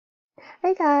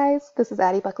Hey guys, this is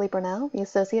Addie Buckley Burnell, the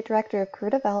Associate Director of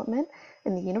Career Development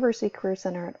in the University Career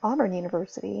Center at Auburn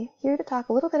University, here to talk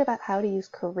a little bit about how to use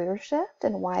CareerShift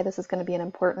and why this is going to be an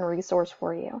important resource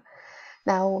for you.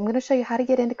 Now, I'm going to show you how to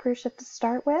get into CareerShift to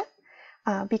start with.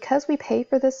 Because we pay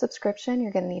for this subscription,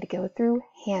 you're going to need to go through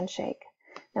Handshake.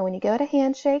 Now, when you go to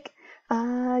Handshake,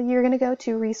 you're going to go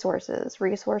to Resources.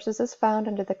 Resources is found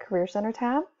under the Career Center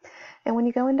tab. And when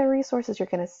you go into Resources, you're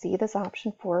going to see this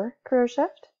option for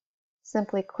CareerShift.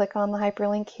 Simply click on the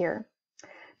hyperlink here.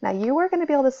 Now you are going to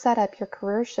be able to set up your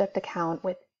CareerShift account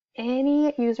with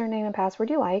any username and password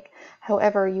you like.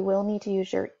 However, you will need to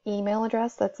use your email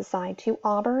address that's assigned to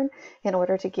Auburn in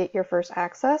order to get your first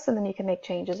access, and then you can make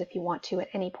changes if you want to at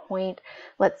any point.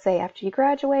 Let's say after you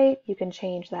graduate, you can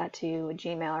change that to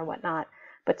Gmail or whatnot,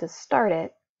 but to start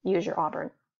it, use your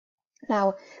Auburn.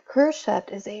 Now,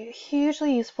 CareerShift is a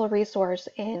hugely useful resource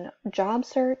in job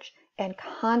search and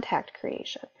contact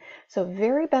creation. So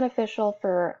very beneficial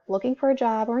for looking for a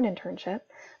job or an internship,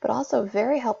 but also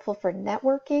very helpful for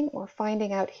networking or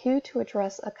finding out who to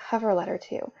address a cover letter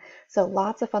to. So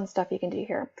lots of fun stuff you can do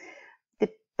here. The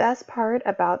best part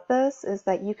about this is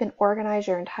that you can organize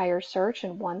your entire search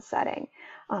in one setting.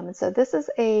 And so this is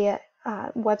a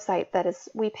website that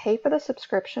we pay for the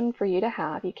subscription for you to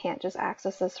have. You can't just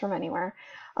access this from anywhere.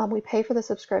 We pay for the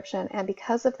subscription, and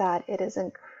because of that, it is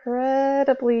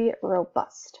incredibly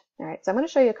robust. All right, so I'm going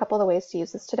to show you a couple of the ways to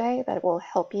use this today that will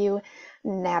help you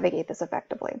navigate this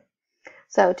effectively.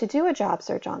 So to do a job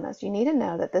search on this, you need to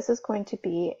know that this is going to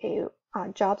be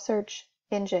a job search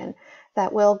engine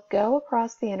that will go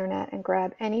across the internet and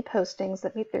grab any postings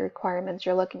that meet the requirements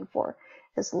you're looking for,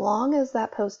 as long as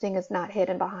that posting is not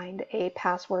hidden behind a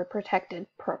password protected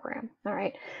program. All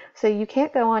right, so you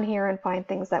can't go on here and find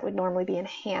things that would normally be in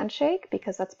Handshake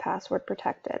because that's password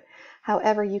protected.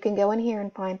 However, you can go in here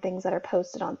and find things that are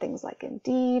posted on things like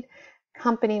Indeed,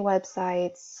 company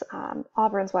websites,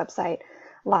 Auburn's website,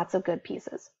 lots of good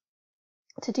pieces.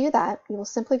 To do that, you will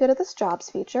simply go to this jobs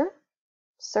feature,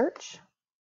 search.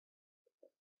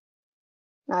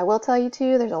 Now, I will tell you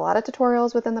too, there's a lot of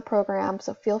tutorials within the program,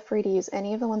 so feel free to use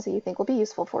any of the ones that you think will be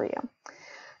useful for you.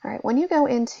 All right, when you go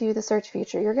into the search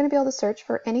feature, you're going to be able to search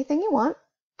for anything you want.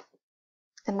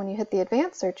 And when you hit the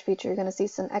advanced search feature, you're going to see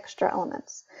some extra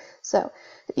elements. So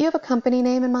if you have a company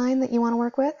name in mind that you want to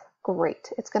work with, great.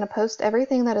 It's going to post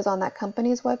everything that is on that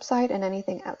company's website and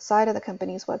anything outside of the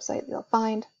company's website you'll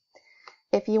find.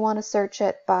 If you want to search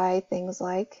it by things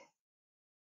like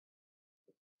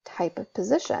type of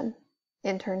position,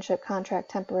 internship,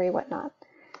 contract, temporary, whatnot,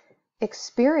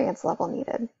 experience level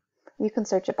needed, you can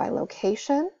search it by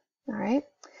location, all right?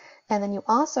 And then you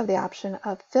also have the option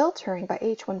of filtering by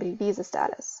H-1B visa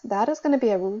status. That is going to be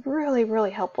a really,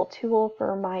 really helpful tool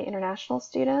for my international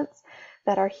students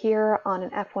that are here on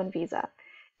an F1 visa.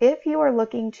 If you are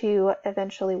looking to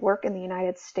eventually work in the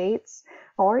United States,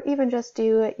 or even just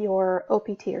do your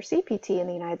OPT or CPT in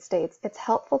the United States, it's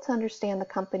helpful to understand the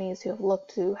companies who have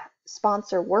looked to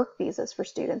sponsor work visas for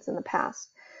students in the past.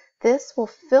 This will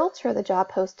filter the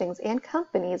job postings and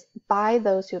companies by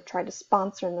those who have tried to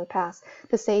sponsor in the past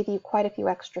to save you quite a few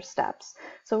extra steps.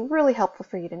 So really helpful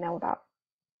for you to know about.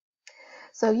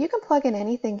 So you can plug in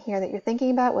anything here that you're thinking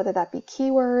about, whether that be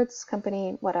keywords,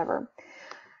 company, whatever.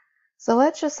 So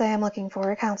let's just say I'm looking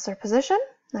for a counselor position.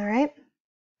 All right.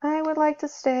 I would like to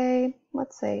stay,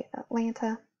 let's say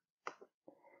Atlanta,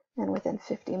 and within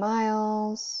 50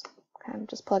 miles. Okay, I'm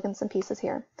just plugging some pieces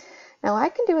here. Now I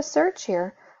can do a search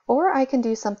here, or I can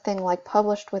do something like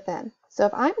published within. So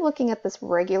if I'm looking at this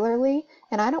regularly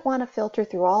and I don't want to filter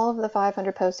through all of the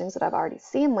 500 postings that I've already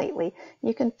seen lately,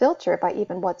 you can filter it by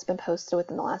even what's been posted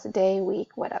within the last day,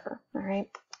 week, whatever. All right.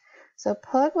 So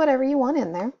plug whatever you want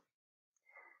in there.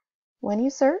 When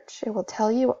you search, it will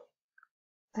tell you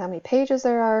how many pages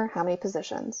there are, how many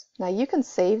positions. Now you can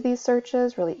save these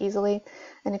searches really easily.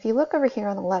 And if you look over here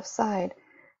on the left side,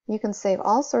 you can save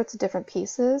all sorts of different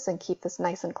pieces and keep this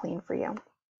nice and clean for you.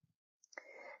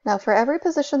 Now for every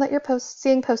position that you're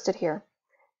seeing posted here,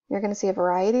 you're going to see a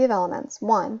variety of elements.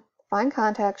 One, find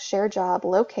contacts, share job,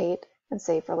 locate, and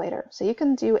save for later. So you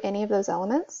can do any of those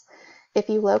elements. If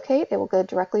you locate, it will go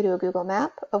directly to a Google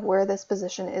map of where this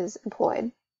position is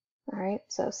employed. All right,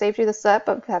 so saves you the step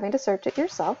of having to search it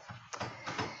yourself.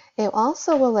 It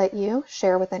also will let you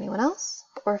share with anyone else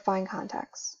or find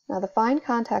contacts. Now the find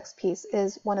contacts piece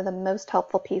is one of the most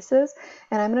helpful pieces,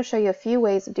 and I'm going to show you a few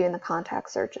ways of doing the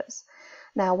contact searches.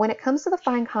 Now when it comes to the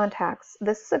find contacts,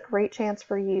 this is a great chance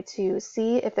for you to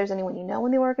see if there's anyone you know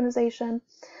in the organization.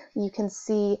 You can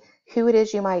see who it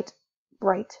is you might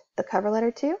write the cover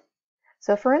letter to.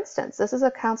 So for instance, this is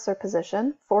a counselor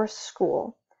position for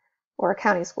school or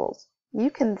county schools. you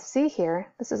can see here,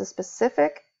 this is a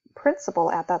specific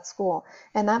principal at that school,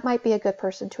 and that might be a good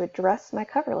person to address my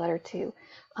cover letter to.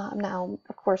 Now,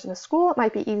 of course, in a school, it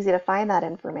might be easy to find that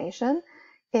information.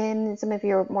 In some of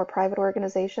your more private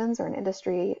organizations or in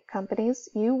industry companies,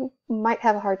 you might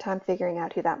have a hard time figuring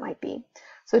out who that might be.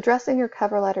 So addressing your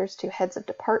cover letters to heads of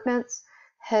departments,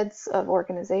 heads of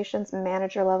organizations,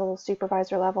 manager level,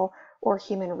 supervisor level, or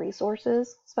human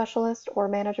resources specialists or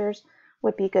managers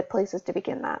would be good places to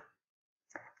begin that.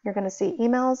 You're going to see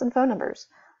emails and phone numbers.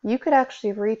 You could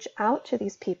actually reach out to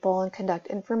these people and conduct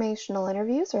informational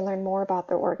interviews or learn more about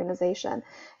their organization.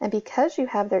 And because you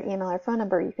have their email or phone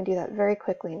number, you can do that very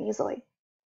quickly and easily.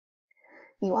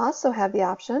 You also have the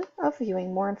option of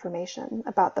viewing more information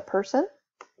about the person.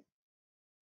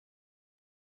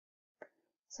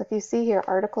 So if you see here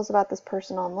articles about this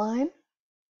person online,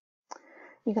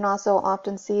 you can also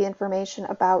often see information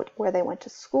about where they went to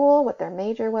school, what their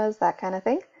major was, that kind of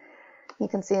thing. You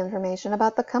can see information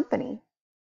about the company.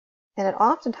 And it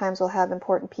oftentimes will have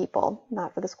important people,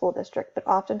 not for the school district, but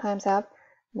oftentimes have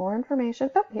more information.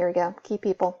 Oh, here we go, key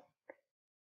people.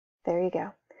 There you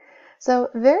go. So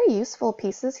very useful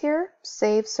pieces here,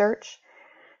 save, search.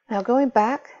 Now going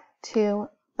back to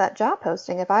that job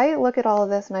posting, if I look at all of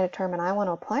this and I determine I want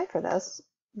to apply for this,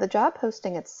 the job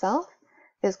posting itself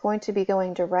is going to be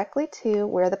going directly to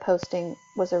where the posting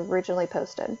was originally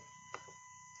posted.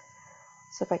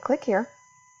 So if I click here,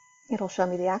 it'll show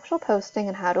me the actual posting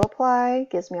and how to apply,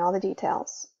 gives me all the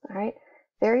details. All right,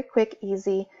 very quick,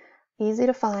 easy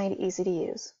to find, easy to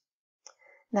use.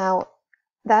 Now,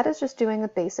 that is just doing a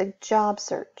basic job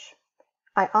search.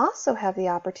 I also have the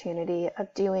opportunity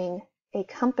of doing a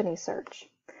company search.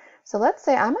 So let's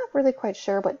say I'm not really quite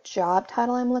sure what job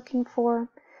title I'm looking for,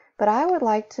 but I would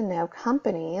like to know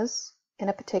companies in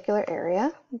a particular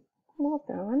area. We'll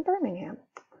throw in Birmingham.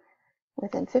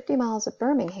 Within 50 miles of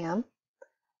Birmingham,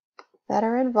 that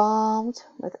are involved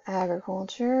with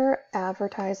agriculture,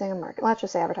 advertising, and marketing. Let's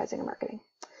just say advertising and marketing.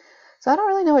 So I don't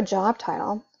really know a job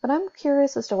title, but I'm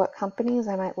curious as to what companies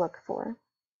I might look for.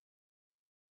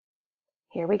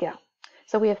 Here we go.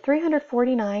 So we have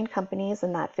 349 companies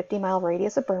in that 50-mile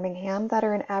radius of Birmingham that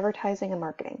are in advertising and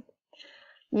marketing.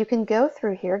 You can go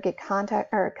through here, get contact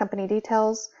or company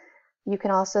details. You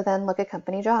can also then look at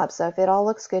company jobs. So if it all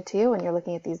looks good to you and you're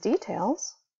looking at these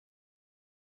details,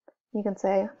 you can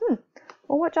say,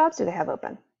 well, what jobs do they have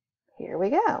open? Here we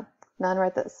go. None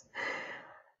read this.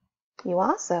 You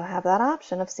also have that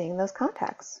option of seeing those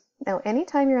contacts. Now,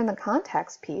 anytime you're in the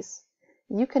contacts piece,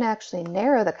 you can actually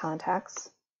narrow the contacts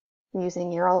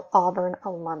using your Auburn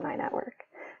Alumni network.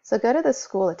 So go to the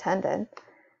school attended.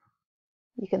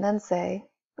 You can then say,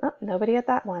 oh, nobody at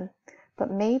that one,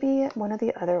 but maybe one of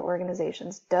the other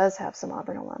organizations does have some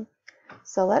Auburn alum.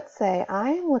 So let's say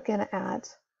I'm looking at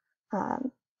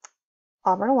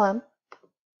Auburn alum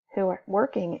who are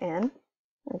working in,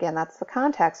 again, that's the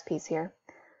contacts piece here,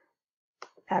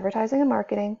 advertising and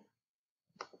marketing.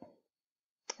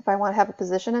 If I want to have a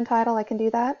position and title, I can do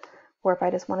that. Or if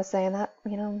I just want to say in that,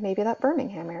 maybe that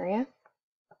Birmingham area.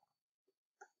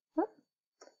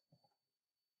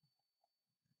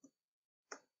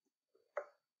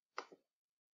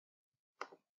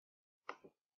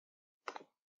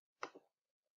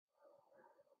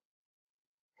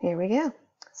 Here we go.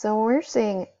 So we're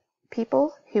seeing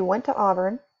people who went to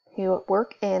Auburn who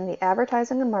work in the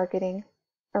advertising and marketing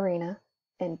arena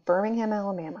in Birmingham,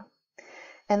 Alabama.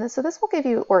 And so this will give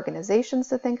you organizations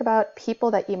to think about,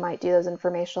 people that you might do those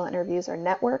informational interviews or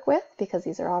network with, because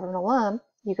these are Auburn alum.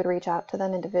 You could reach out to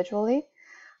them individually.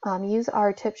 Use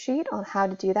our tip sheet on how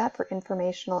to do that for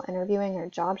informational interviewing or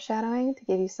job shadowing to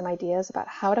give you some ideas about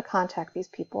how to contact these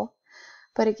people.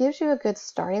 But it gives you a good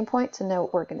starting point to know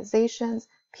organizations,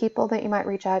 people that you might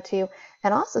reach out to,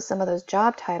 and also some of those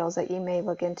job titles that you may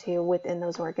look into within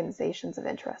those organizations of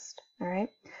interest. All right.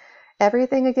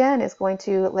 Everything, again, is going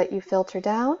to let you filter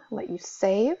down, let you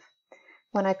save.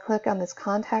 When I click on this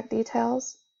contact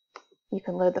details, you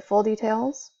can load the full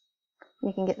details.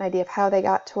 You can get an idea of how they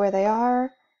got to where they are,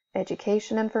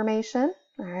 education information,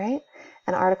 all right,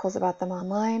 and articles about them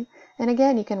online. And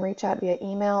again, you can reach out via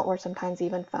email or sometimes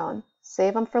even phone.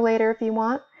 Save them for later if you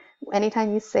want.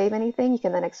 Anytime you save anything, you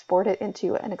can then export it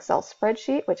into an Excel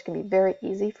spreadsheet, which can be very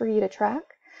easy for you to track.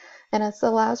 And it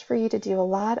allows for you to do a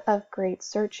lot of great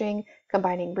searching,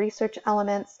 combining research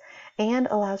elements, and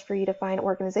allows for you to find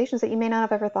organizations that you may not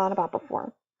have ever thought about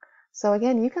before. So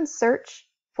again, you can search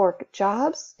for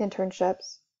jobs,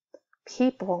 internships,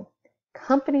 people,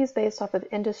 companies based off of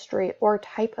industry or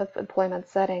type of employment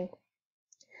setting.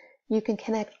 You can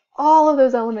connect all of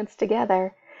those elements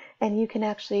together, and you can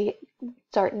actually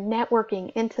start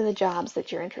networking into the jobs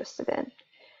that you're interested in.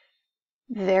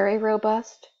 very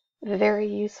robust, very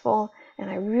useful, and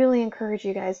I really encourage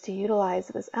you guys to utilize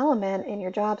this element in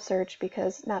your job search,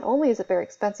 because not only is it very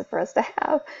expensive for us to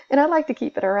have, and I like to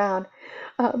keep it around,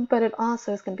 but it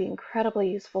also is going to be incredibly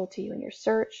useful to you in your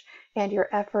search and your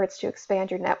efforts to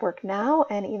expand your network now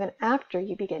and even after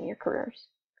you begin your careers.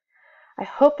 I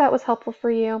hope that was helpful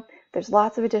for you. There's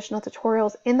lots of additional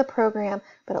tutorials in the program,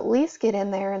 but at least get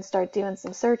in there and start doing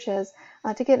some searches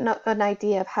to get an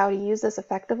idea of how to use this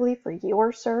effectively for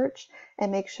your search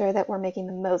and make sure that we're making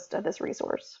the most of this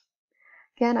resource.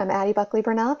 Again, I'm Addie Buckley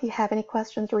Burnell. If you have any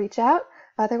questions, reach out.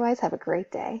 Otherwise, have a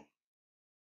great day.